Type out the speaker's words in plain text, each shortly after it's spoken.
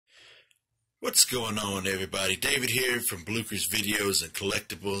What's going on, everybody? David here from Bluckers Videos and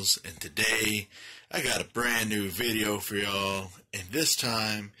Collectables, and today I got a brand new video for y'all, and this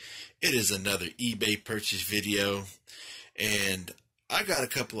time it is another eBay purchase video. And I got a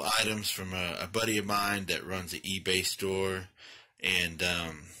couple of items from a buddy of mine that runs an eBay store, and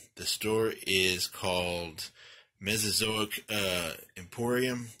the store is called Mesozoic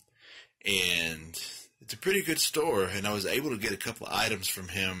Emporium, and it's a pretty good store, and I was able to get a couple of items from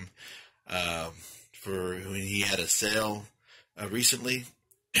him for when he had a sale recently.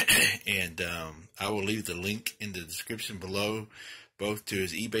 And I will leave the link in the description below, both to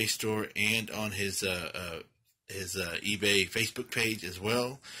his eBay store and on his eBay Facebook page as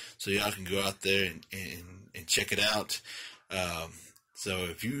well, so y'all can go out there and check it out. So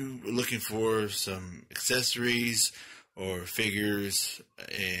if you're looking for some accessories or figures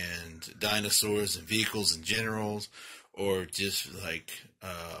and dinosaurs and vehicles in general, or just like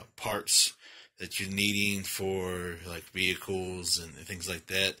parts that you're needing for like vehicles and things like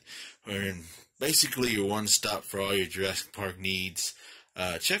that, or basically your one stop for all your Jurassic Park needs,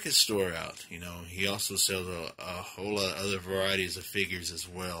 check his store out. You know, he also sells a whole lot of other varieties of figures as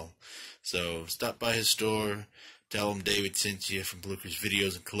well. So stop by his store, tell him David sent you from Bluckers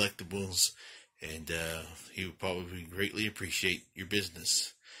Videos and Collectables, and he would probably greatly appreciate your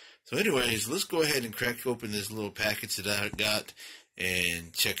business. So anyways, let's go ahead and crack open this little package that I got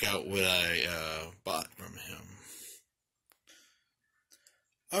and check out what I bought from him.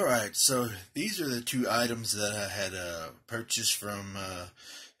 Alright, so these are the two items that I had purchased from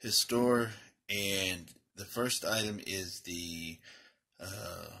his store, and the first item is the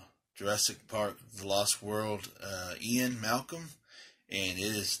Jurassic Park The Lost World Ian Malcolm, and it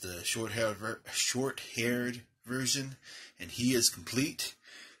is the short-haired version, and he is complete.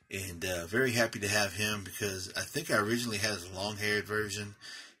 And very happy to have him, because I think I originally had his long-haired version,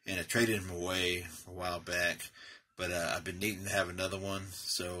 and I traded him away a while back. But I've been needing to have another one,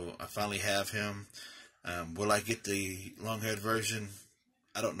 so I finally have him. Will I get the long-haired version?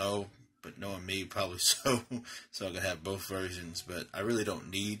 I don't know, but knowing me, probably so. So I can have both versions. But I really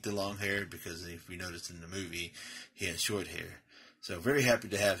don't need the long-haired, because if you notice in the movie, he has short hair. So very happy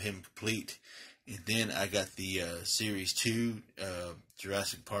to have him complete. And then I got the Series 2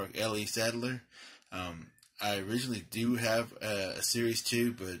 Jurassic Park Ellie Sattler. I originally do have a Series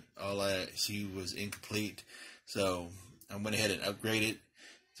 2, but she was incomplete. So I went ahead and upgraded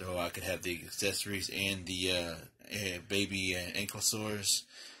so I could have the accessories and the baby ankylosaurs.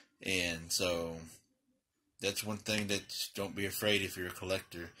 And so that's one thing that don't be afraid if you're a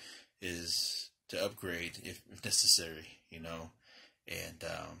collector, is to upgrade if necessary, you know. And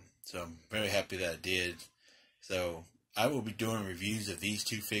so I'm very happy that I did. So I will be doing reviews of these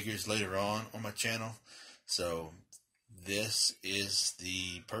two figures later on my channel. So this is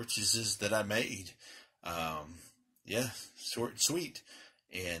the purchases that I made. Yeah, short and sweet.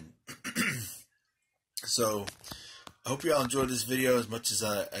 And so I hope y'all enjoyed this video as much as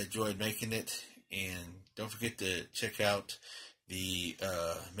I enjoyed making it. And don't forget to check out the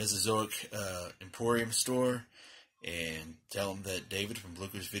Mesozoic Emporium store, and tell them that David from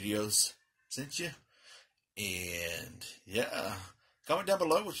Bluckers Videos sent you. And yeah, comment down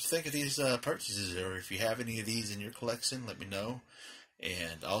below what you think of these purchases, or if you have any of these in your collection, let me know.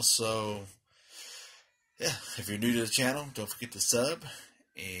 And also, yeah, if you're new to the channel, don't forget to sub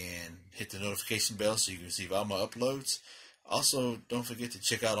and hit the notification bell so you can receive all my uploads. Also, don't forget to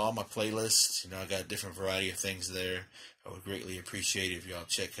check out all my playlists. You know, I got a different variety of things there. I would greatly appreciate it if y'all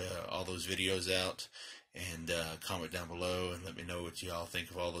check all those videos out. And comment down below and let me know what y'all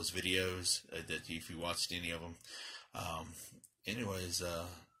think of all those videos, if you watched any of them. Anyways,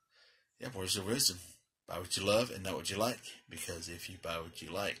 yeah, words of wisdom. Buy what you love and not what you like, because if you buy what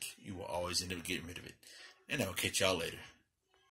you like, you will always end up getting rid of it. And I will catch y'all later.